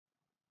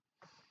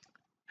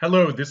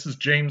Hello, this is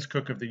James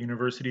Cook of the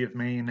University of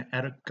Maine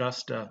at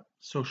Augusta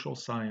Social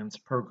Science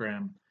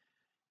Program.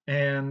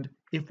 And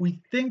if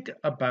we think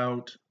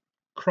about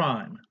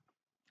crime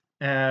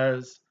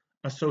as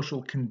a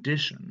social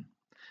condition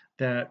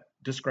that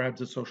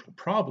describes a social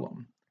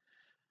problem,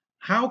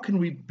 how can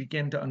we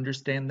begin to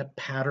understand the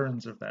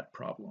patterns of that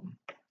problem?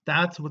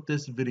 That's what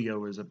this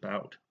video is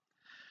about.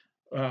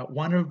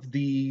 One of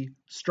the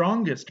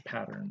strongest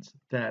patterns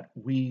that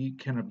we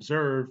can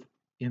observe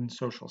in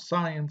social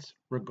science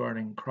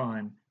regarding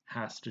crime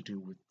has to do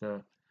with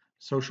the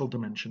social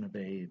dimension of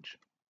age.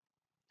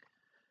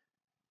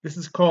 This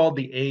is called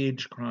the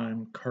age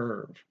crime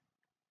curve,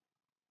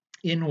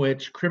 in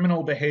which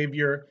criminal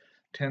behavior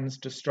tends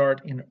to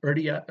start in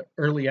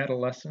early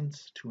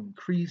adolescence, to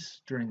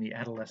increase during the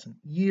adolescent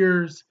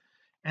years,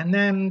 and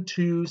then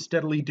to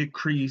steadily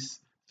decrease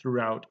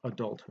throughout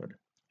adulthood,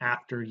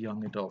 after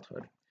young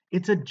adulthood.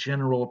 It's a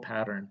general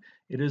pattern.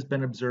 It has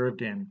been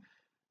observed in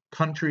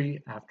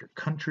country after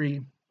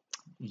country,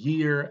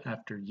 year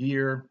after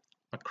year,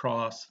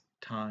 across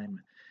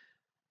time.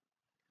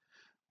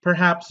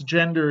 Perhaps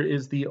gender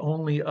is the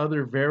only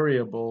other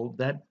variable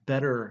that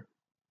better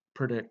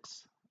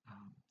predicts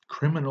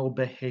criminal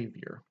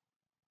behavior.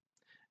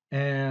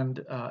 And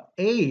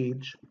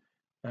age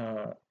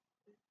uh,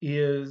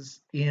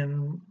 is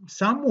in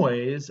some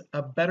ways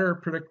a better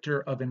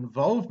predictor of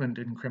involvement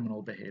in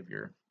criminal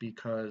behavior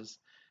because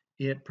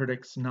it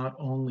predicts not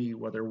only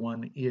whether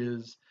one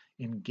is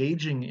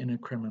engaging in a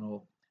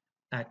criminal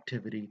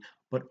activity,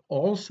 but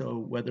also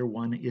whether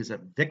one is a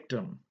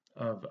victim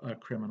of a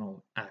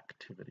criminal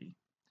activity.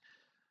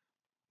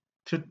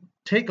 To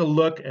take a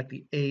look at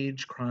the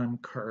age crime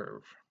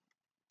curve,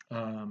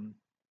 um,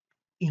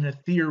 in a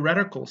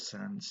theoretical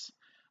sense,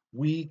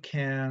 we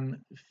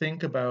can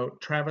think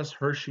about Travis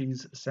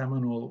Hirschi's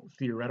seminal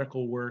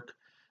theoretical work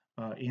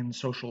in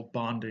social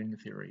bonding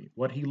theory,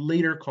 what he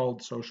later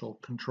called social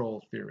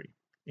control theory.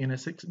 In a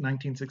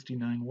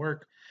 1969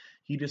 work,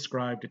 he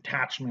described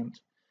attachment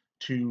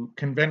to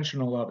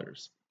conventional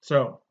others.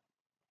 So,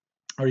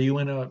 are you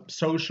in a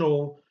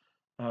social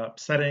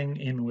setting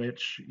in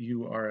which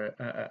you are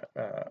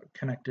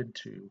connected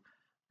to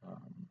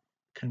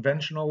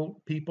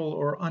conventional people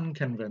or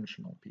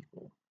unconventional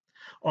people?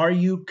 Are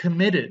you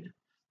committed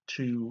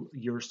to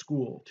your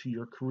school, to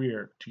your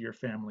career, to your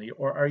family,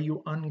 or are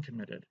you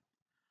uncommitted?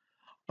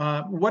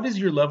 What is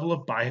your level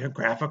of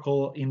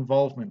biographical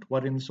involvement?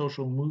 What in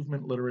social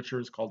movement literature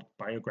is called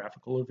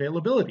biographical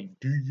availability?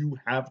 Do you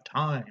have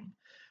time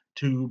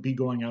to be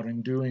going out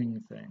and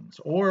doing things?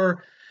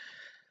 Or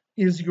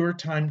is your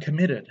time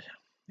committed?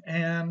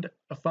 And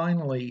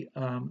finally,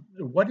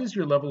 what is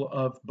your level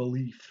of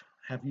belief?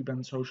 Have you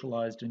been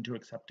socialized into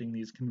accepting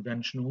these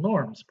conventional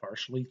norms,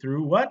 partially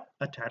through what?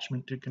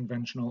 Attachment to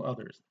conventional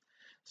others.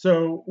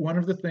 So, one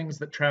of the things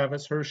that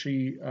Travis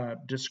Hirschi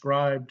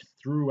described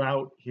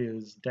throughout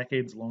his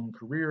decades long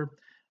career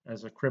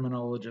as a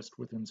criminologist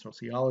within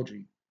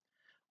sociology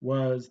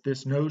was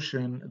this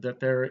notion that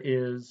there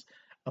is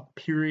a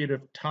period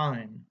of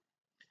time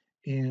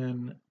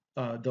in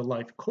the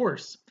life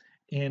course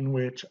in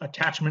which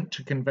attachment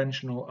to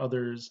conventional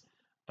others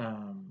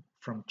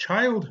from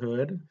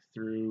childhood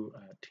through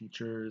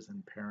teachers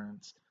and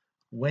parents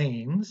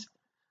wanes.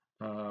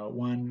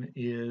 One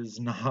is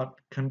not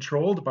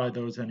controlled by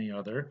those any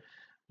longer.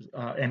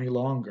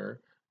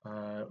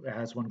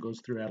 As one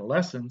goes through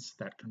adolescence,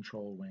 that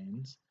control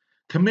wanes.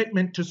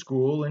 Commitment to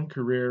school and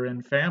career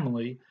and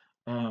family.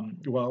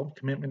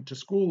 Commitment to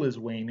school is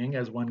waning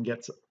as one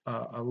gets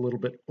a little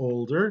bit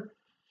older.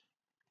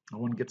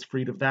 One gets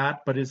freed of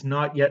that, but is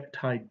not yet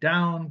tied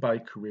down by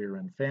career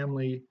and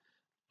family.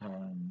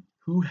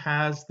 Who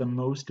has the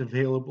most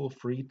available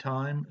free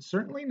time?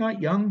 Certainly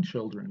not young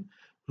children,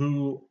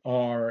 who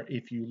are,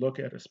 if you look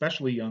at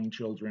especially young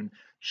children,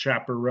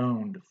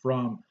 chaperoned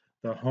from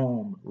the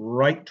home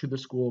right to the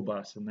school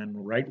bus. And then,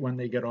 right when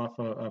they get off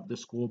of the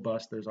school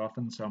bus, there's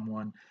often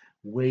someone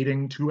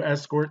waiting to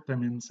escort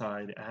them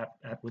inside,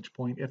 at which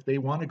point, if they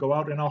want to go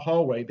out in a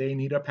hallway, they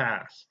need a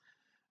pass.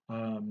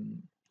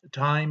 Um,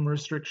 Time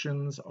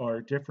restrictions are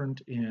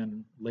different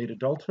in late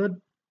adulthood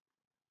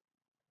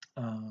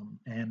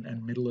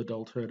and middle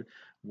adulthood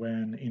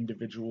when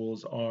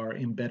individuals are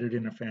embedded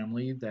in a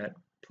family that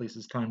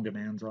places time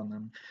demands on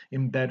them,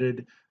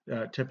 embedded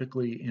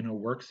typically in a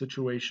work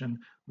situation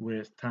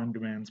with time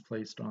demands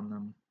placed on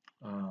them,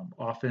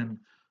 often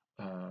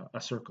a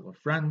circle of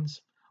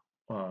friends,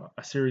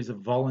 a series of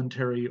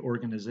voluntary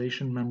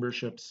organization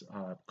memberships,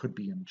 could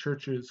be in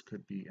churches,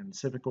 could be in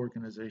civic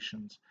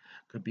organizations,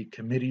 could be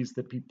committees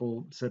that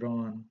people sit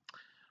on,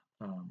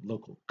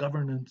 local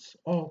governance,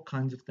 all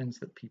kinds of things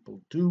that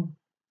people do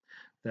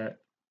that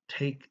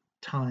take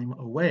time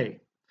away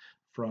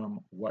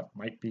from what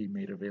might be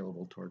made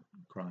available toward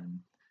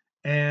crime.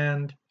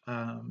 And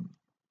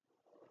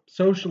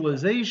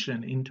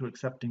socialization into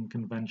accepting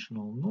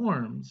conventional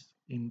norms,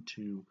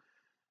 into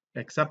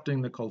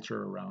accepting the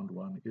culture around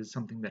one, is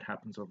something that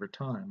happens over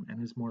time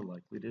and is more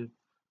likely to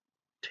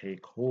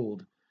take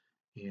hold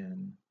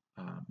in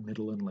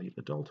middle and late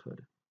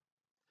adulthood.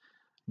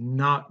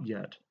 Not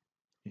yet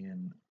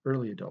in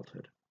early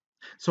adulthood.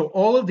 So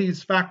all of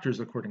these factors,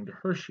 according to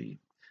Hirschi,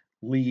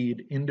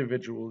 lead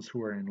individuals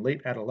who are in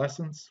late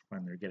adolescence,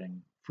 when they're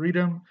getting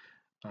freedom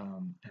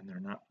and they're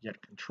not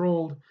yet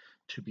controlled,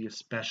 to be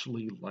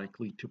especially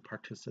likely to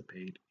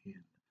participate in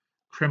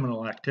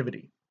criminal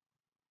activity.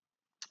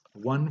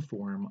 One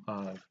form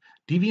of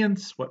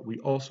deviance, what we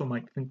also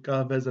might think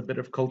of as a bit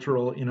of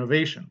cultural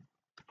innovation.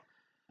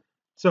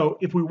 So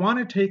if we want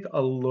to take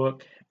a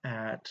look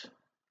at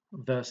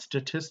the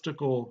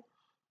statistical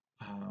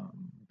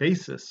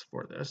basis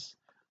for this,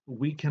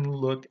 we can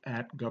look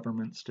at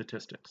government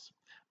statistics,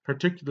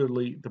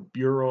 particularly the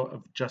Bureau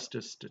of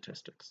Justice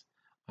Statistics,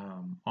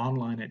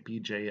 online at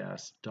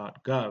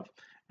bjs.gov.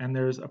 And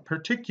there's a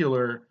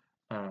particular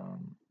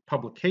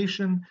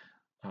publication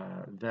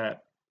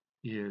that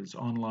is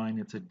online.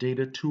 It's a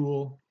data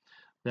tool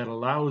that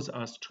allows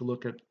us to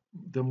look at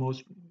the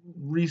most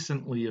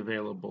recently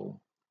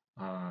available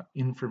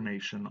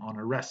information on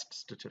arrest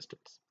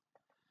statistics.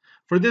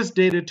 For this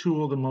data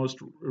tool, the most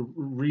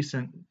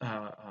recent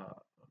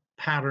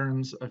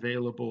patterns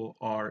available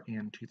are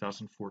in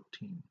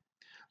 2014.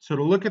 So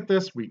to look at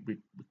this, we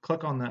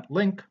click on that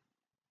link.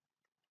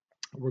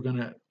 We're going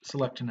to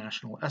select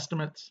national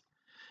estimates.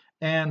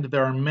 And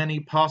there are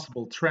many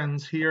possible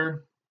trends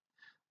here.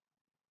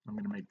 I'm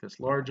going to make this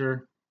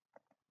larger.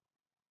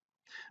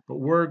 But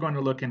we're going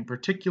to look in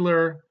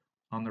particular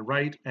on the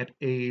right at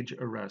age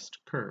arrest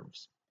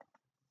curves.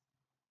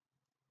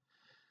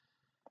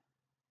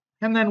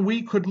 And then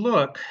we could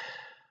look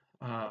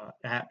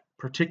at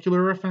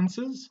particular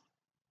offenses,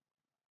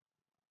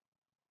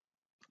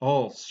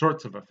 all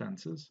sorts of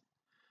offenses,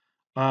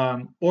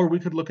 or we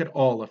could look at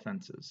all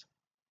offenses.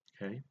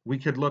 Okay, we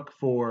could look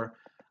for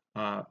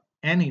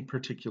any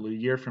particular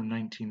year from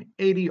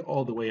 1980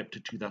 all the way up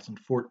to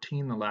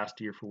 2014, the last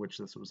year for which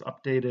this was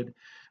updated.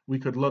 We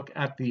could look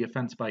at the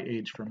offense by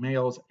age for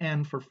males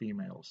and for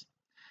females.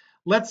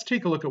 Let's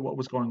take a look at what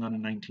was going on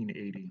in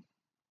 1980.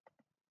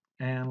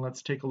 And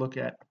let's take a look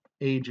at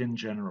age in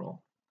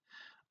general.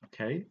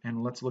 Okay,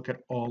 and let's look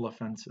at all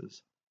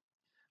offenses.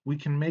 We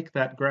can make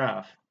that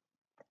graph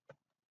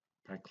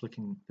by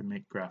clicking the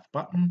Make Graph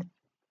button,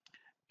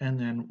 and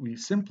then we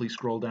simply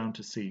scroll down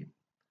to see.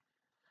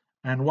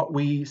 And what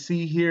we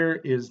see here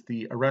is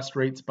the arrest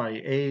rates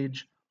by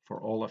age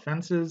for all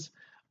offenses.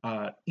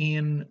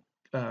 In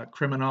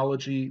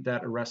criminology,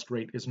 that arrest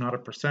rate is not a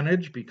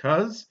percentage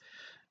because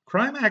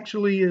crime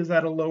actually is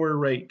at a lower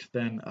rate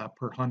than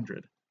per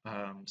 100.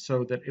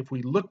 So that if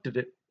we looked at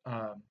it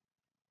per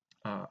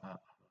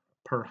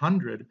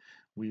 100,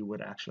 we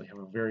would actually have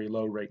a very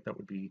low rate that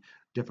would be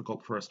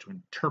difficult for us to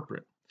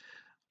interpret.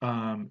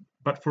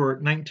 But for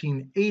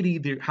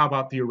 1980, how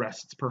about the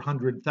arrests per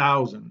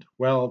 100,000?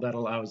 Well, that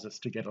allows us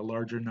to get a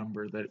larger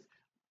number that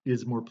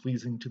is more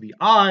pleasing to the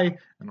eye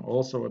and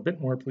also a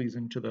bit more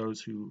pleasing to those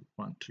who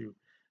want to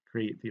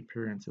create the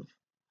appearance of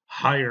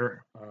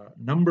higher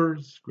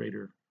numbers,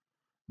 greater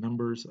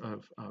numbers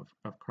of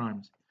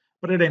crimes.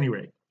 But at any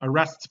rate,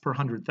 arrests per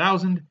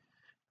 100,000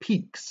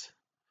 peaks.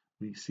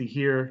 We see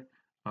here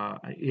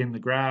in the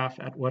graph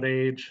at what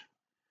age?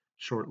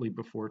 Shortly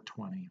before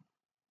 20.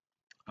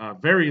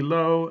 Very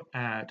low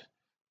at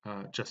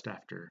just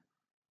after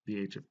the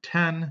age of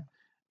 10,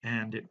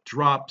 and it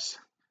drops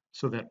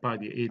so that by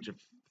the age of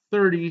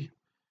 30,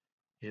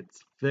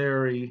 it's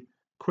very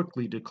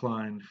quickly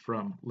declined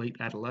from late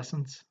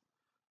adolescence,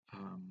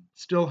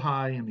 still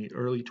high in the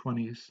early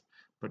 20s,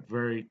 but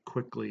very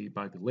quickly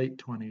by the late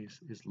 20s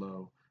is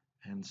low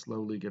and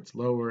slowly gets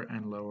lower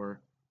and lower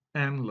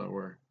and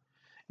lower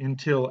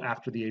until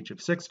after the age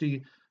of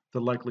 60, the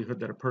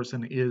likelihood that a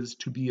person is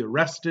to be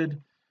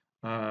arrested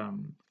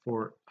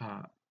for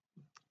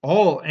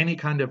any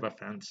kind of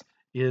offense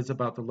is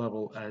about the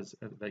level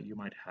that you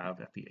might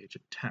have at the age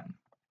of 10.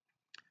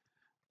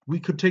 We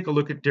could take a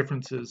look at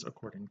differences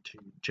according to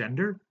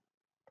gender.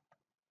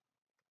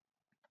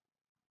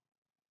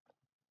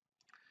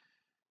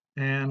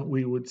 And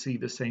we would see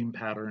the same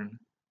pattern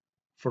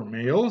for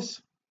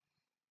males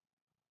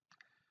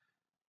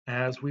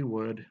as we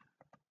would,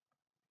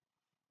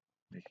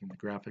 making the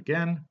graph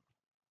again,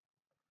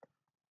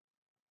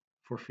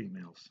 for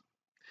females.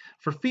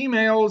 For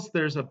females,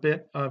 there's a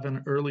bit of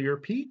an earlier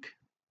peak,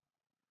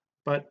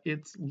 but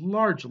it's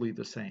largely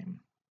the same.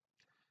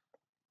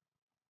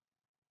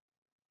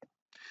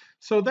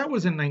 So that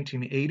was in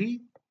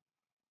 1980.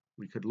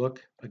 We could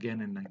look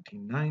again in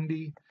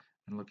 1990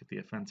 and look at the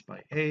offense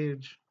by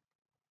age.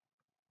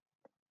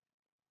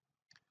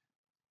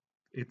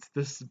 It's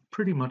this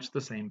pretty much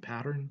the same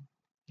pattern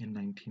in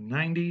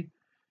 1990.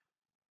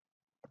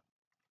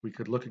 We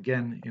could look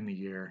again in the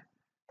year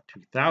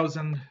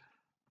 2000.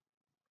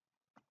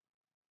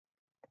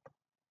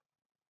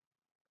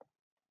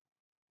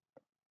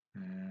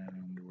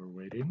 And we're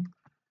waiting.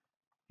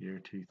 Year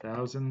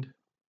 2000.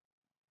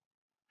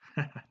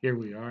 Here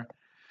we are.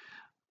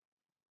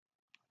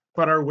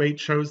 But our weight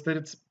shows that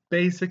it's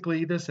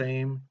basically the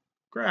same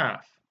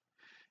graph.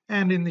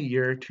 And in the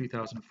year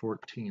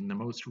 2014, the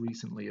most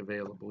recently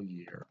available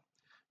year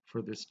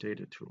for this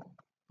data tool.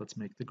 Let's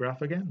make the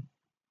graph again.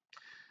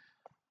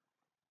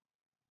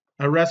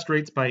 Arrest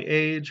rates by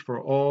age for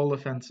all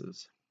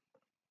offenses.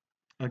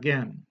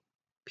 Again,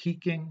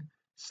 peaking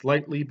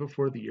slightly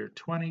before the year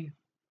 20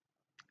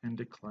 and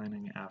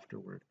declining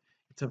afterward.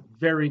 It's a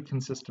very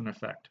consistent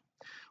effect.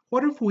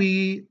 What if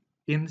we,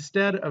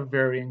 instead of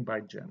varying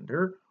by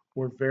gender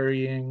or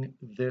varying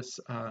this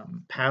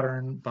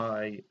pattern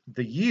by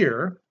the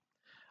year,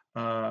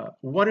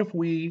 what if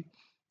we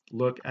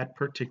look at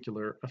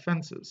particular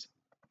offenses?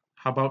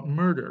 How about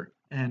murder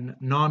and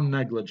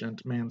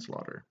non-negligent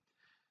manslaughter?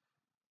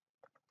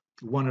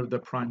 One of the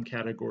prime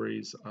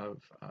categories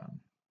of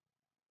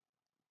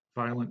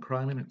violent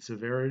crime in its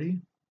severity.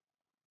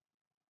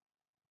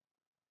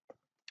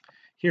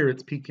 Here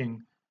it's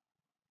peaking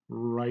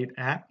right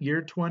at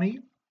year 20,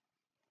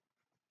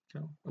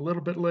 so a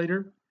little bit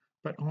later,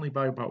 but only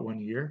by about 1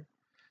 year.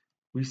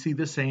 We see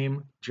the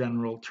same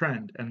general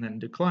trend and then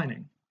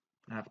declining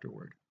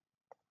afterward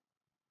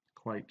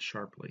quite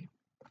sharply.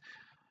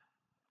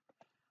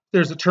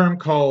 There's a term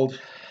called,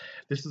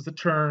 this is a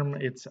term,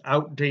 it's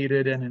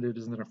outdated and it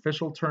is an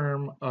official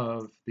term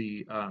of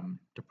the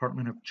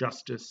Department of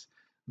Justice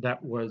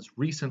that was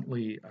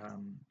recently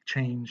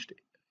changed.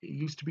 It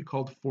used to be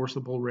called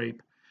forcible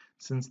rape.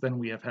 Since then,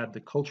 we have had the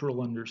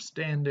cultural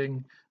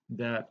understanding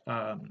that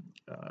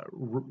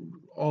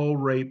all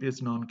rape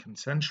is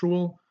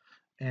non-consensual,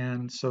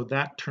 and so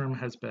that term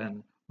has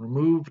been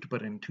removed,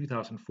 but in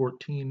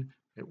 2014,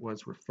 it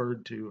was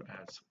referred to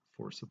as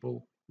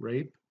forcible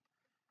rape.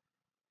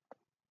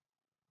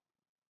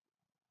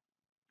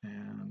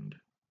 And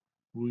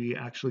we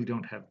actually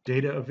don't have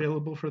data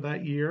available for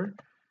that year.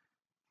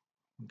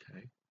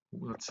 Okay,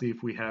 let's see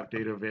if we have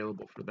data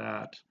available for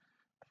that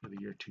for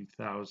the year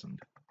 2000.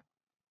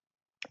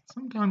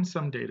 Sometimes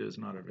some data is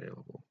not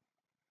available.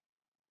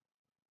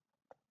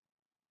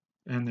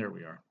 And there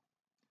we are.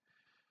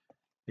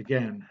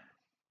 Again,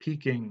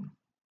 peaking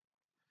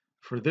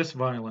for this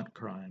violent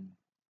crime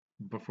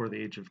before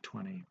the age of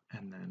 20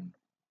 and then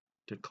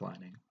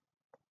declining.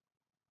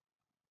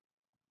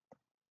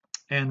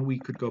 And we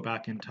could go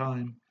back in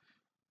time,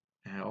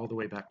 all the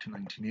way back to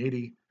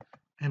 1980,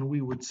 and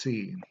we would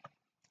see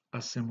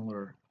a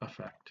similar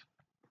effect.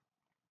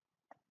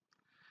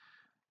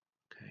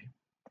 Okay,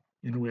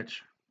 in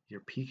which you're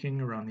peaking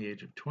around the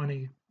age of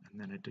 20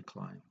 and then it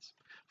declines.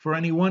 For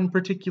any one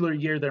particular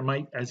year, there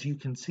might, as you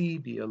can see,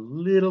 be a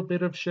little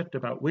bit of shift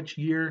about which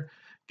year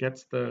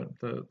gets the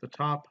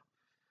top,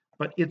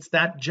 but it's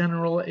that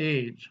general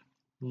age,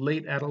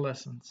 late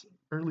adolescence,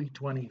 early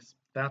 20s,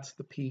 that's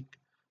the peak,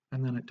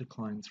 and then it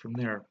declines from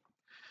there.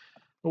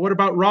 But what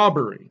about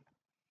robbery,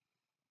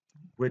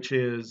 which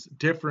is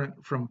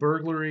different from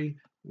burglary,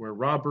 where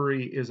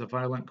robbery is a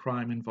violent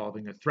crime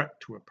involving a threat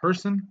to a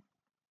person?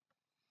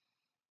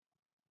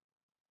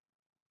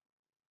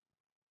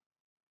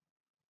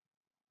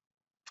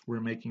 We're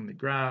making the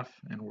graph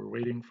and we're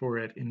waiting for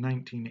it. In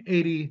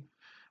 1980,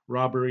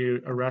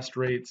 robbery arrest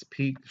rates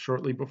peaked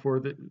shortly before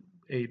the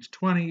age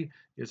 20,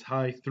 is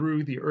high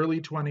through the early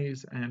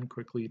 20s, and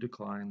quickly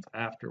declines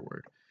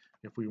afterward.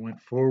 If we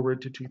went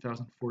forward to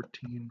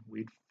 2014,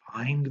 we'd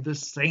find the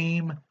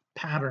same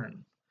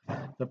pattern.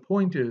 The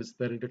point is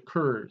that it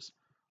occurs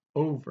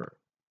over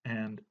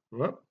and,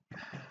 whoop,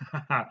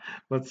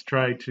 let's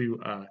try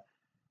to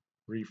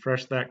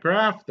refresh that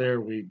graph.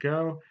 There we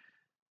go.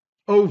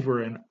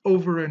 Over and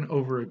over and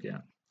over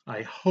again.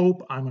 I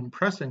hope I'm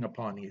impressing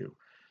upon you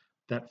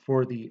that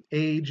for the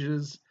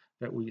ages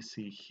that we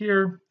see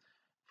here,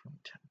 from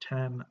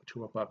 10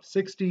 to above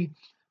 60,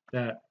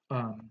 that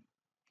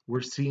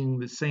we're seeing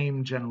the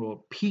same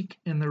general peak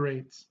in the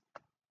rates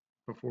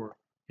before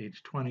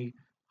age 20,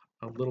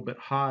 a little bit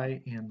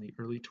high in the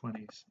early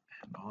 20s,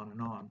 and on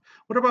and on.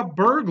 What about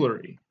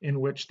burglary, in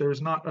which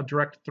there's not a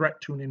direct threat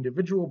to an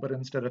individual, but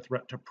instead a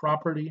threat to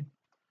property?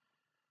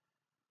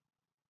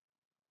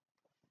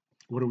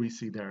 What do we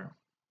see there?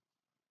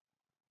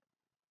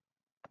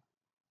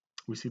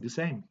 We see the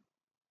same.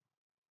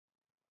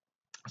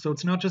 So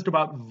it's not just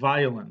about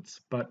violence,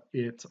 but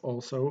it's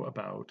also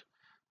about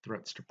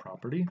threats to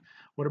property.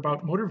 What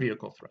about motor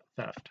vehicle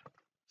theft,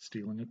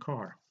 stealing a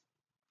car?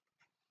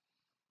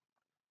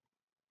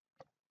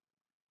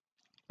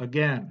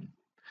 Again,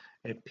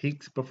 it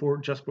peaks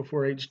just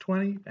before age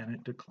 20 and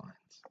it declines.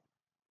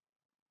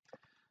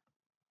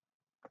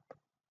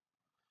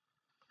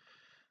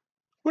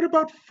 What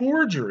about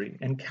forgery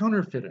and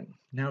counterfeiting?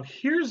 Now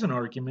here's an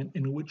argument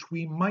in which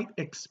we might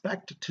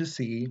expect to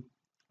see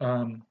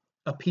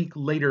a peak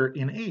later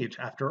in age.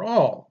 After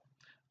all,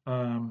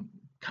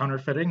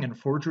 counterfeiting and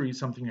forgery is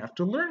something you have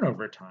to learn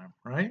over time,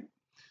 right?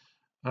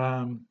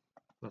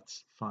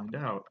 Let's find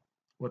out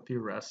what the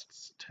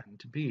arrests tend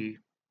to be.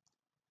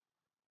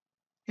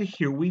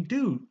 Here we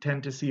do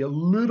tend to see a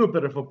little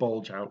bit of a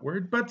bulge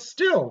outward, but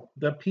still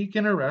the peak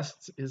in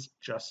arrests is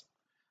just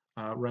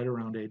right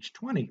around age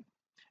 20.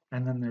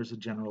 And then there's a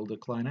general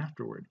decline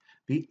afterward.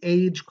 The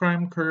age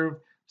crime curve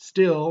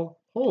still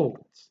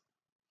holds.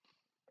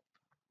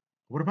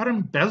 What about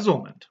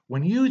embezzlement?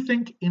 When you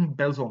think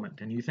embezzlement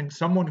and you think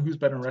someone who's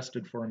been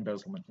arrested for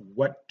embezzlement,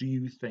 what do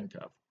you think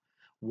of?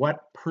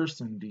 What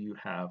person do you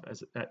have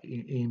as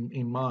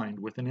in mind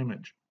with an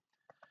image?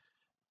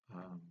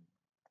 Um,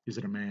 is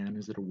it a man?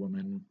 Is it a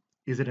woman?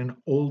 Is it an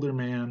older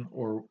man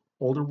or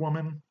older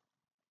woman?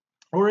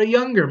 Or a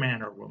younger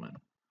man or woman?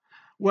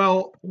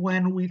 Well,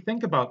 when we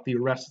think about the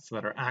arrests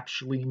that are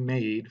actually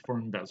made for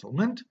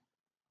embezzlement,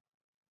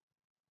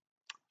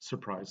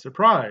 surprise,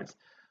 surprise,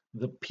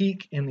 the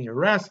peak in the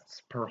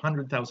arrests per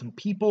 100,000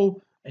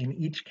 people in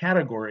each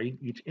category,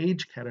 each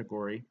age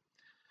category,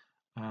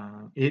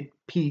 it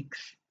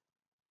peaks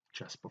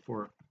just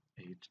before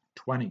age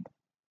 20.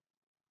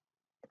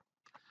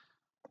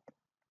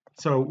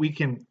 So we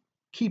can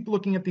keep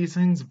looking at these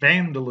things.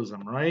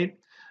 Vandalism, right?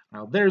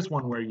 Now there's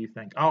one where you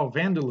think, oh,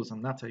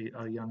 vandalism, that's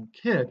a young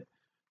kid,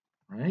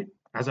 right?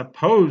 As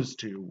opposed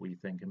to, we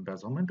think,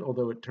 embezzlement,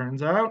 although it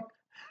turns out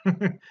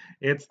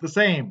it's the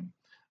same.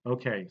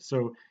 Okay,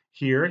 so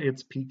here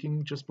it's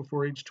peaking just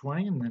before age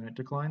 20 and then it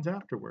declines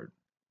afterward.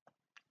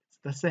 It's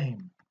the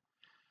same.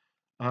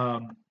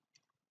 Um,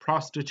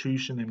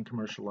 Prostitution and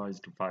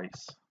commercialized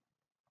vice.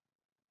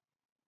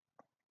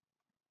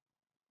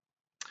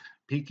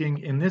 Peaking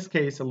in this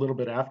case a little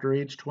bit after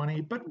age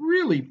 20, but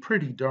really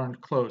pretty darn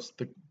close.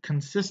 The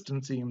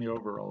consistency in the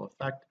overall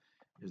effect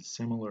is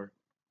similar.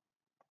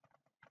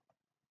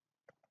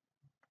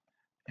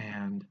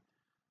 And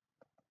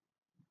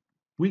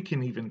we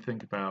can even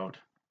think about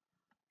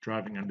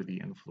driving under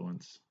the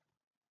influence.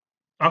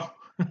 Oh,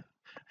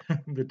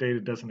 the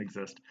data doesn't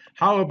exist.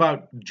 How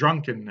about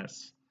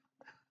drunkenness?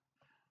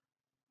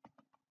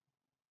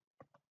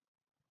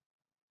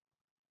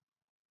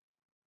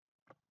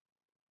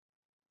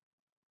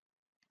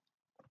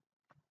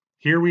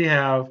 Here we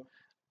have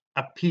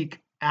a peak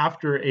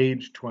after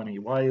age 20.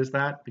 Why is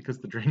that? Because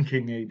the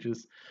drinking age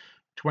is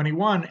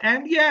 21.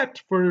 And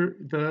yet, for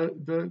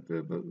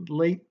the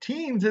late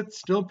teens, it's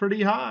still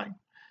pretty high.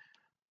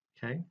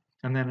 Okay.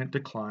 And then it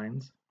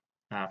declines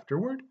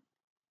afterward.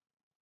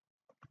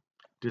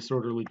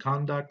 Disorderly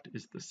conduct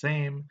is the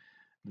same.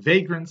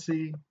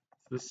 Vagrancy is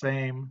the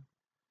same,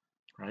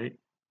 right?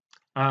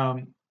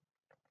 Um,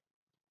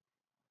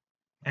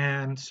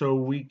 and so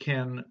we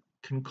can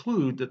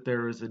conclude that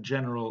there is a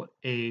general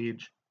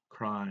age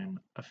crime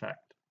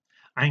effect.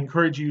 I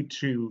encourage you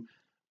to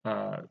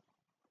uh,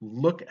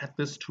 look at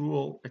this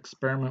tool,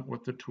 experiment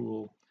with the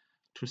tool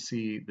to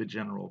see the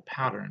general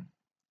pattern.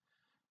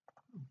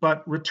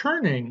 But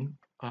returning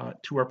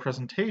to our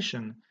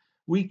presentation,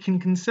 we can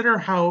consider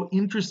how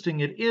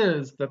interesting it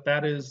is that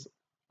that is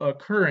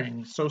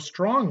occurring so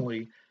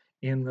strongly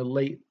in the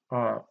late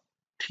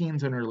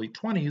teens and early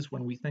 20s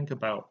when we think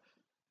about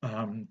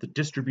the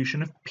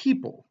distribution of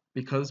people,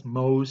 because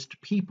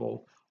most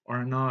people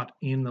are not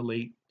in the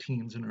late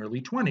teens and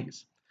early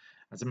 20s.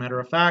 As a matter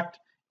of fact,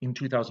 in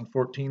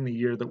 2014, the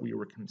year that we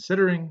were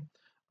considering,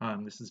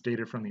 this is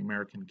data from the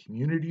American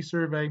Community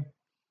Survey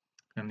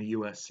and the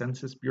US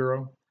Census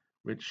Bureau,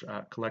 which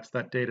collects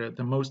that data.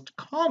 The most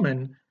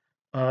common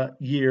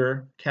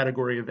year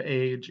category of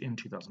age in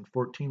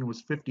 2014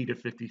 was 50 to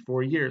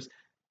 54 years,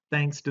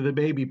 thanks to the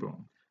baby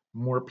boom.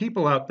 More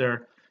people out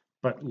there,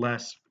 but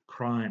less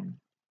crime.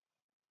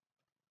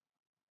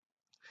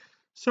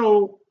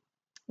 So,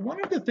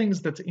 one of the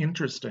things that's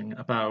interesting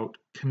about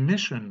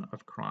commission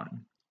of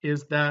crime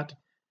is that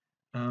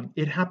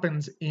it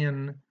happens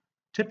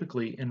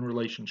typically in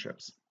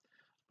relationships.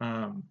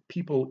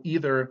 People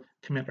either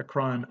commit a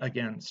crime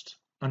against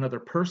another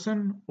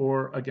person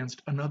or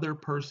against another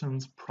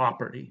person's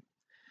property.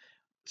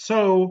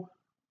 So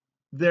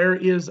there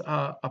is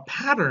a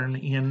pattern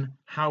in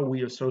how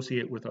we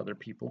associate with other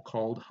people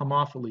called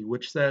homophily,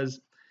 which says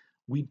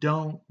we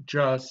don't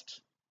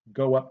just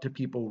go up to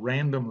people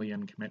randomly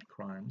and commit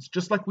crimes,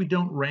 just like we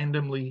don't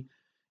randomly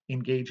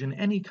engage in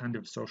any kind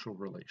of social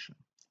relation.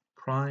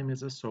 Crime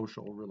is a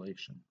social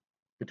relation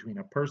between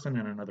a person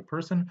and another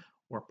person,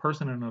 or a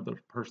person and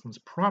another person's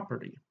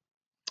property.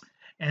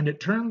 And it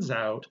turns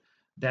out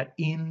that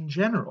in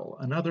general,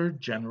 another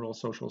general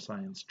social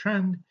science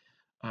trend,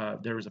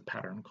 there is a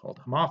pattern called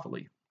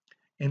homophily,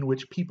 in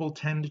which people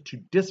tend to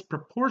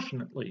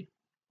disproportionately,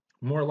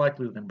 more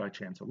likely than by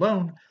chance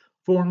alone,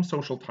 form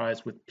social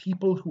ties with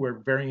people who are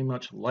very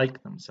much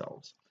like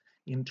themselves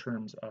in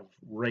terms of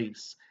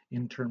race,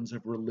 in terms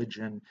of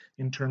religion,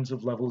 in terms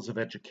of levels of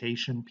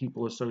education.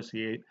 People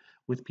associate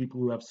with people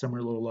who have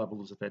similar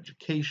levels of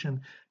education,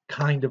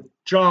 kind of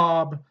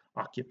job,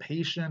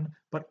 occupation,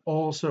 but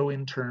also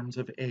in terms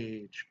of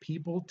age.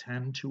 People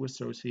tend to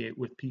associate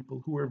with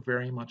people who are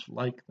very much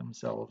like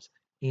themselves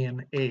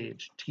in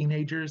age.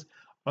 Teenagers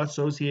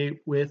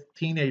associate with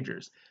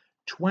teenagers.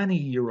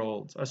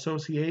 20-year-olds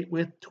associate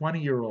with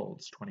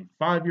 20-year-olds,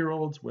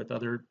 25-year-olds with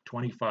other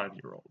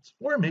 25-year-olds,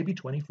 or maybe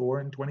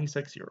 24 and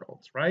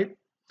 26-year-olds, right?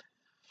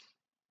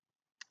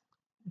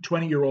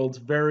 20-year-olds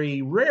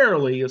very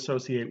rarely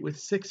associate with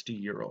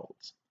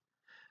 60-year-olds.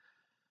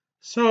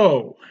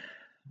 So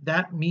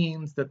that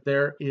means that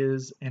there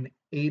is an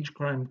age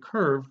crime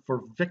curve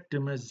for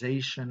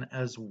victimization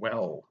as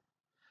well.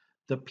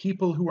 The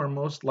people who are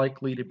most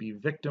likely to be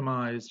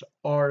victimized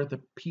are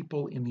the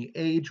people in the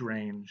age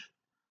range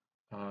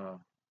of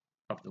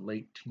the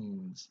late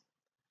teens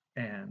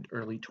and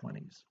early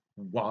 20s.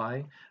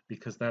 Why?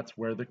 Because that's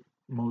where the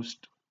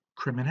most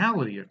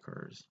criminality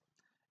occurs.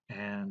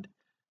 And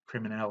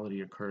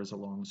criminality occurs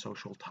along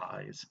social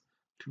ties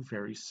to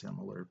very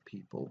similar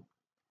people.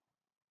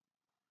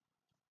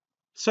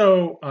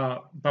 So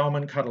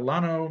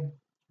Bauman-Catalano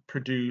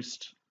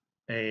produced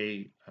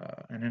an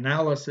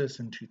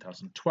analysis in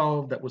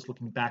 2012 that was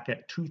looking back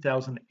at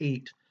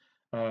 2008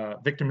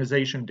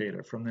 victimization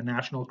data from the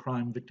National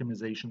Crime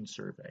Victimization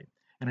Survey.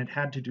 And it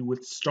had to do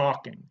with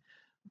stalking,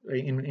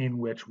 in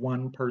which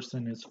one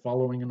person is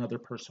following another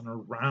person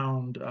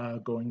around,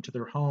 going to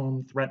their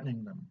home,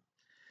 threatening them.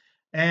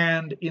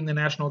 And in the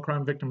National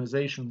Crime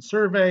Victimization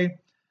Survey,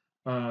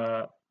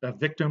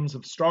 victims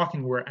of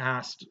stalking were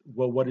asked,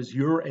 well, what is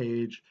your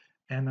age?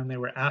 And then they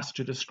were asked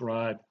to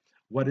describe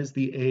what is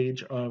the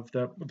age of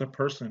the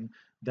person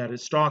that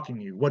is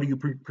stalking you? What do you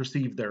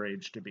perceive their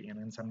age to be? And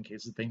in some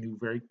cases, they knew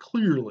very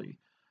clearly.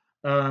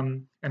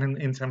 And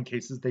in some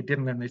cases, they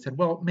didn't. And they said,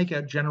 well, make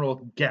a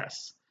general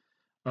guess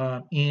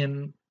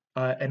in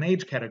an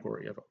age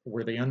category of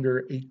were they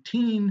under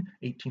 18,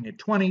 18 to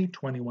 20,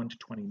 21 to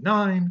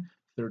 29,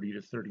 30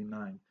 to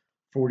 39,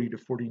 40 to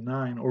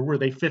 49, or were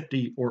they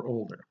 50 or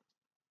older?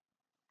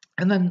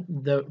 And then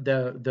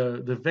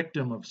the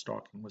victim of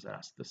stalking was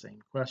asked the same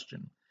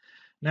question.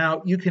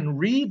 Now, you can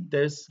read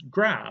this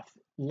graph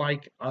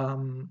like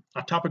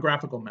a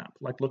topographical map,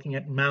 like looking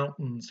at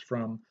mountains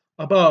from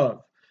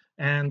above.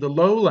 And the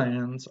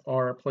lowlands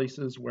are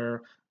places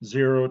where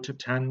 0 to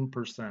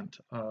 10%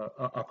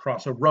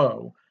 across a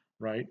row,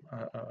 right,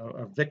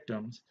 of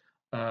victims,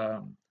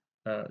 0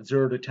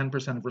 to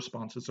 10% of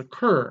responses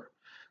occur.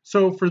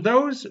 So for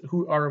those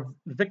who are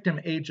victim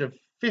age of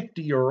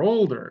 50 or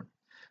older,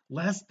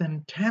 less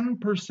than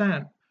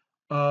 10%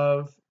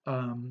 of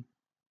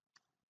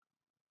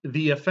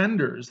the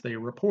offenders they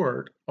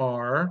report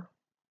are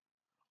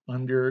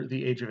under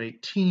the age of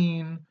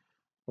 18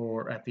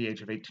 or at the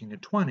age of 18 to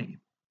 20.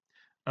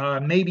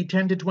 Maybe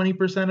 10 to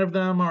 20% of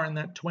them are in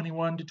that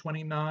 21 to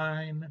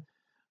 29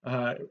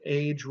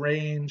 age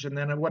range. And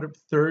then what if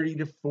 30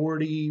 to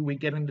 40, we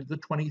get into the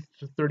 20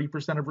 to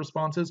 30% of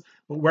responses.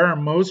 But where are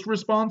most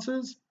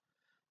responses?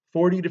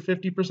 40 to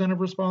 50%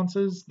 of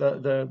responses,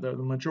 the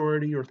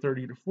majority, or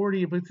 30 to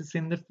 40, but it's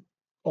in the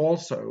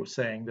also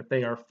saying that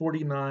they are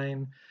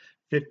 49,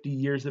 50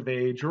 years of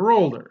age or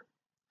older.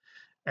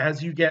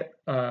 As you get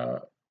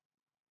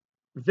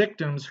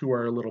victims who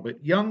are a little bit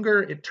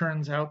younger, it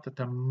turns out that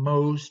the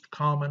most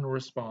common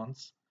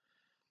response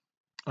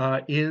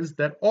is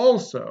that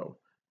also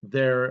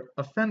their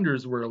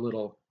offenders were a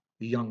little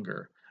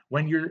younger.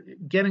 When you're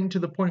getting to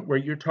the point where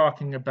you're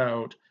talking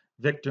about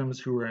victims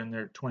who are in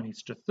their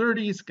 20s to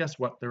 30s, guess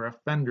what? Their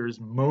offenders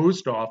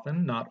most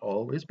often, not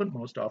always, but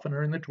most often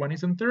are in their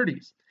 20s and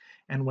 30s.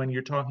 And when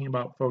you're talking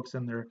about folks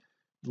in their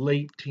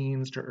late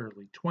teens to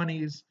early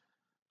 20s,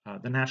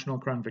 the National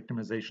Crime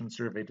Victimization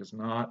Survey does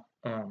not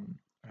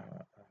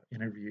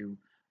interview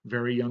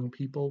very young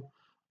people.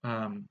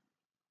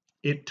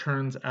 It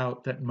turns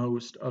out that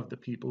most of the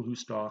people who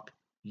stalk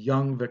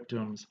young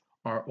victims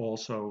are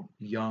also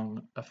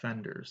young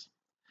offenders.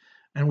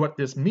 And what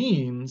this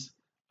means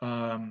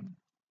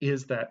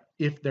is that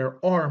if there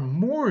are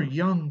more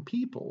young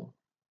people,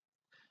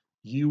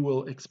 you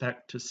will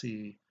expect to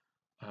see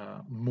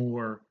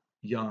more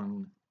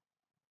young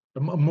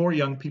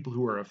people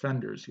who are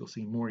offenders. You'll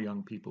see more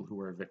young people who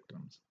are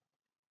victims.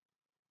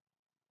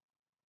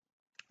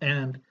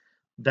 And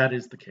that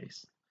is the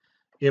case.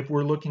 If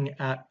we're looking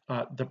at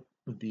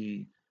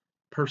the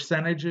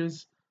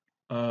percentages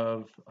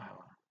of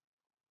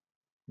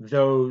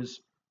those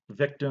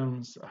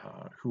victims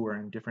who are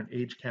in different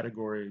age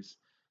categories,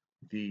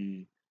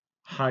 the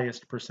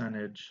highest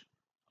percentage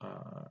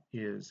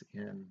is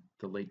in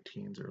the late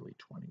teens, early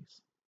 20s.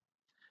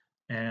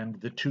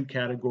 And the two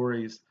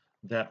categories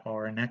that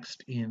are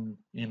next in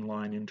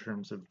line in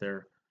terms of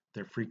their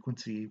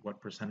frequency,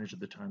 what percentage of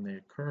the time they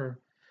occur,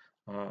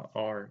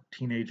 are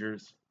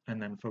teenagers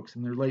and then folks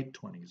in their late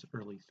 20s,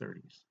 early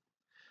 30s.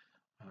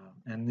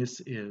 And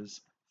this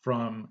is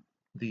from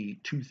the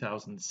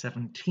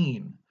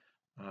 2017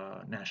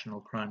 National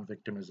Crime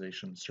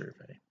Victimization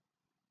Survey,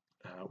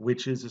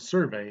 which is a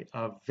survey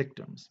of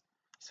victims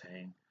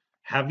saying,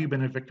 have you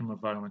been a victim of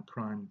violent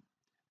crime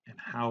and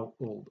how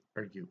old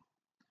are you?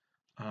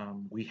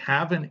 We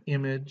have an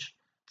image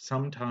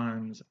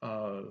sometimes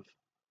of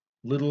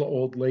little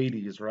old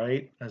ladies,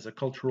 right, as a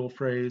cultural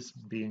phrase,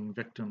 being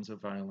victims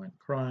of violent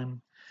crime.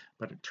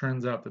 But it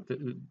turns out that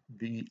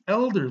the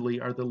elderly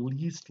are the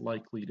least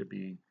likely to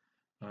be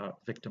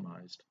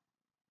victimized,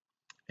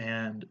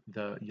 and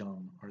the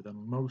young are the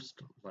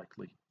most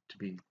likely to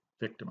be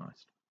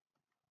victimized.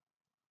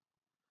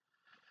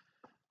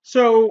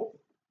 So,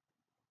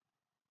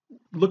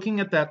 looking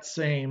at that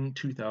same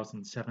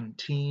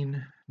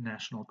 2017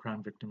 National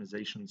Crime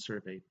Victimization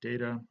Survey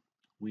data,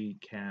 we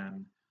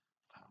can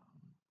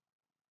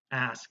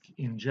ask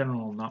in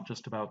general, not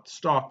just about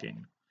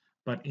stalking,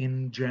 but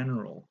in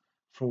general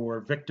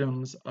for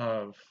victims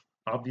of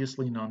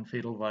obviously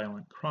non-fatal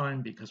violent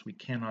crime, because we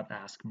cannot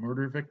ask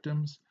murder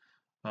victims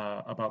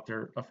about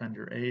their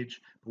offender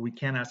age, but we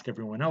can ask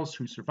everyone else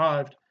who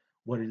survived,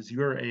 What is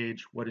your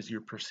age? What is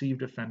your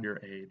perceived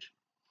offender age?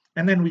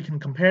 And then we can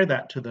compare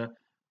that to the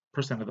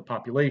percent of the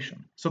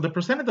population. So the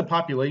percent of the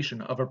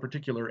population of a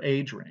particular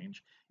age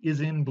range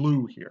is in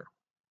blue here.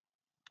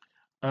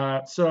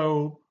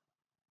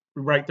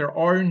 Right, there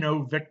are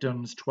no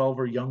victims 12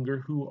 or younger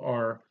who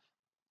are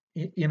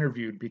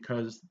interviewed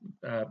because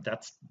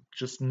that's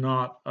just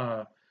not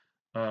a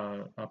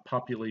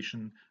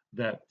population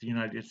that the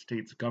United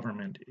States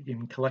government,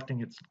 in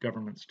collecting its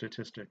government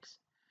statistics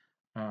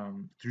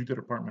through the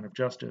Department of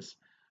Justice,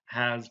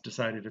 has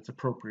decided it's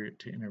appropriate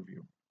to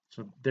interview.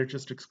 So they're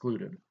just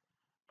excluded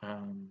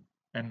um,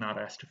 and not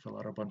asked to fill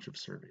out a bunch of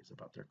surveys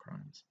about their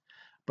crimes.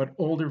 But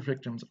older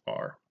victims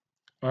are.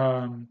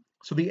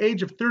 So the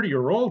age of 30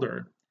 or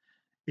older,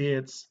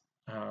 it's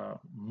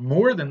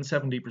more than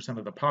 70%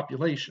 of the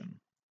population,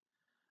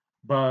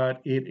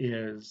 but it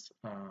is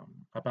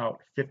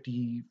about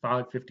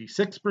 55,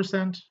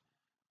 56%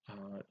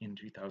 in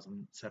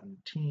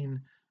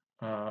 2017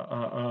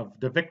 of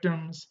the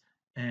victims,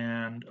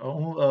 and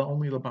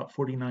only about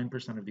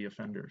 49% of the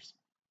offenders.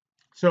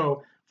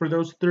 So for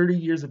those 30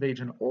 years of age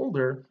and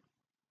older,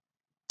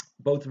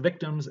 both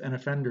victims and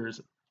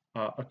offenders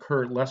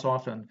occur less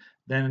often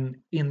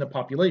than in the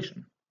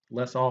population,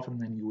 less often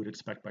than you would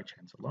expect by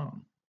chance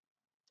alone.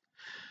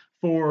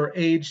 For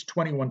age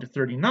 21 to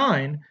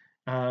 39,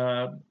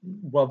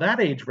 well, that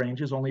age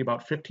range is only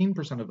about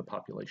 15% of the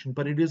population,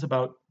 but it is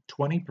about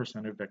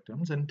 20% of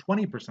victims and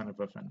 20% of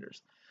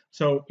offenders.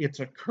 So it's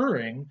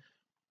occurring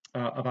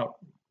about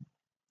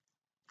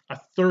a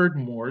third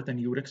more than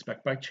you would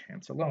expect by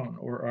chance alone,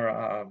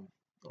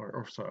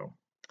 or so.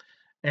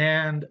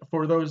 And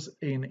for those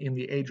in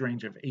the age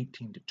range of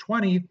 18 to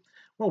 20,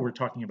 well, we're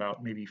talking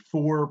about maybe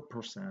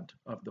 4%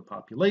 of the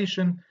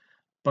population,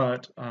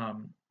 but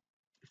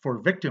for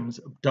victims,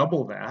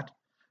 double that.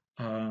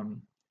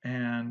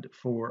 And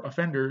for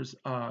offenders,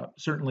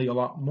 certainly a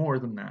lot more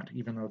than that,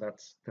 even though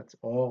that's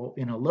all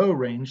in a low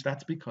range.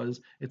 That's because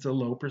it's a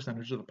low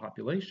percentage of the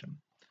population.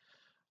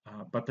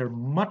 But they're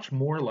much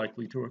more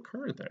likely to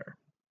occur there.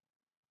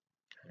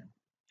 Okay.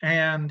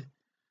 And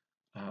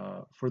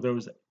for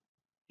those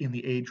in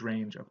the age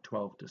range of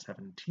 12 to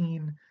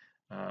 17,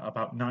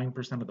 about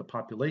 9% of the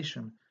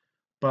population,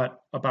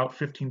 but about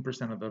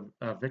 15% of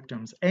the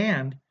victims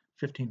and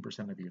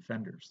 15% of the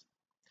offenders.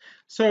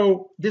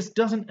 So this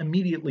doesn't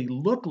immediately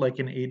look like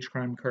an age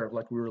crime curve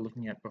like we were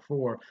looking at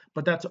before,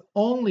 but that's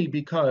only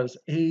because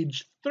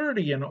age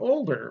 30 and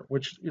older,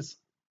 which is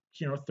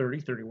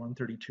 30, 31,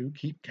 32,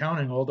 keep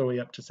counting all the way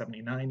up to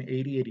 79,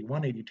 80,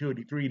 81, 82,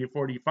 83, 84,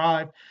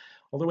 45,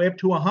 all the way up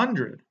to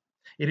 100.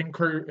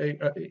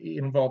 It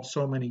involves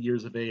so many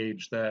years of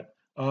age that,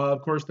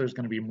 of course, there's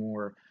going to be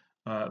more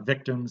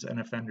victims and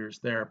offenders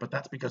there, but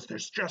that's because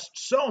there's just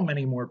so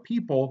many more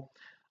people.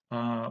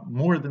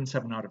 More than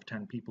 7 out of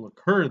 10 people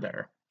occur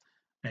there,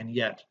 and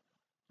yet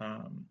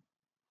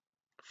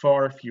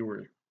far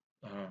fewer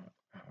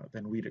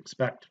than we'd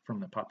expect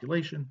from the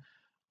population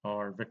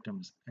are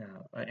victims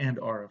and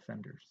are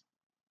offenders.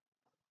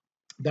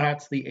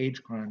 That's the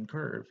age crime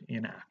curve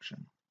in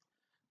action,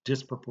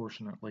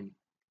 disproportionately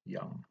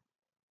young.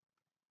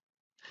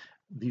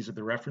 These are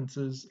the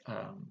references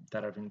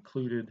that I've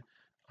included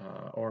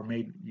or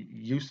made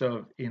use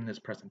of in this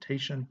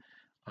presentation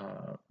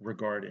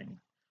regarding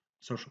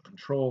social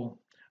control,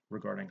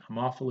 regarding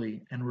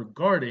homophily, and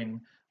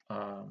regarding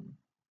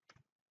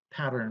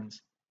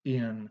patterns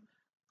in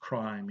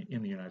crime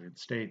in the United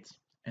States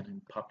and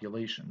in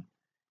population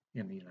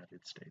in the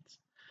United States.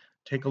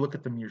 Take a look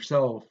at them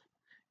yourself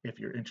if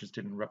you're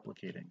interested in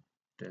replicating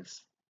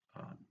this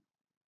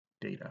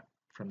data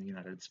from the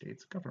United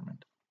States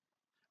government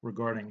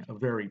regarding a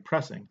very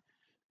pressing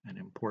and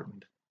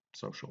important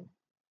social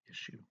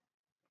issue.